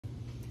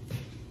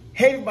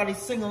Hey everybody,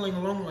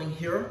 Sing-a-ling Long-ling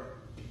here,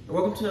 and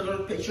welcome to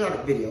another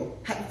patriotic video.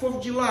 Happy 4th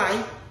of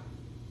July,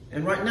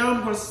 and right now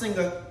I'm going to sing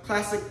a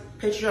classic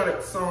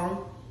patriotic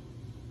song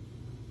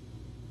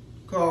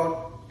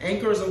called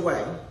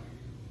Aweigh.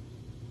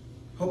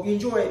 Hope you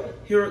enjoy it.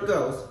 Here it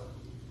goes.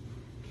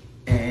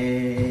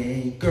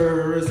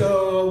 Anchors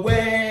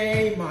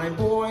aweigh, my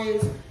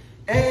boys,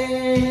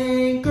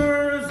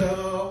 anchors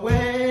aweigh,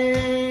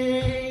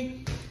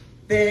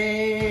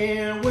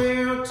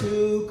 farewell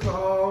to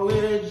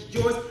college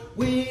joys,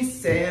 we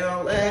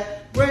sail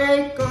at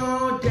break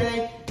all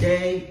day,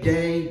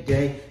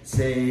 day,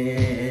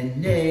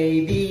 send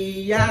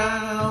Navy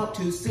out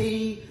to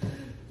sea,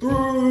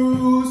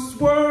 through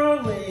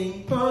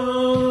swirling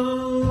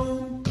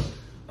foam,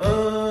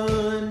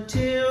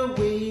 until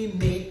we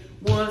meet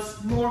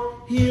once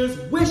more. Here's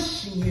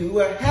wishing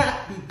you a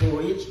happy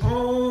voyage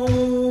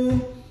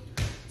home.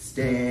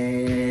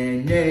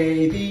 Stand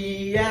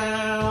Navy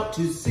out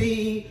to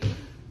sea,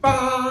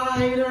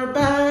 fight our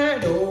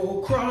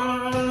battle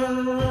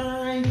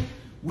cry.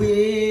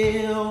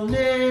 We'll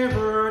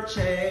never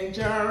change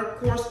our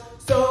course,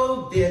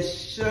 so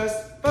vicious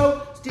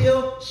foe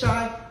still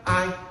shy.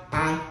 I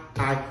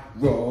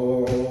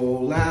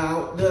roll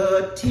out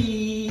the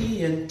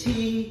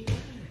TNT,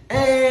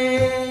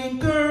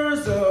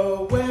 anchors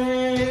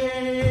aweigh,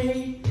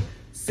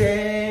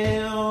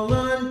 sail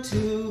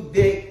unto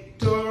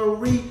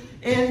victory,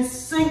 and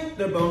sink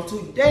the boat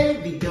to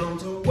Davy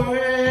Jones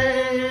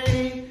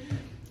away.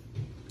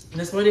 And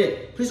that's what I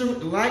did. Please don't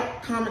forget to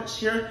like, comment,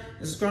 share,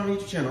 and subscribe to my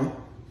YouTube channel.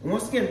 And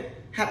once again,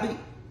 happy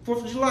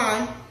 4th of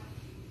July.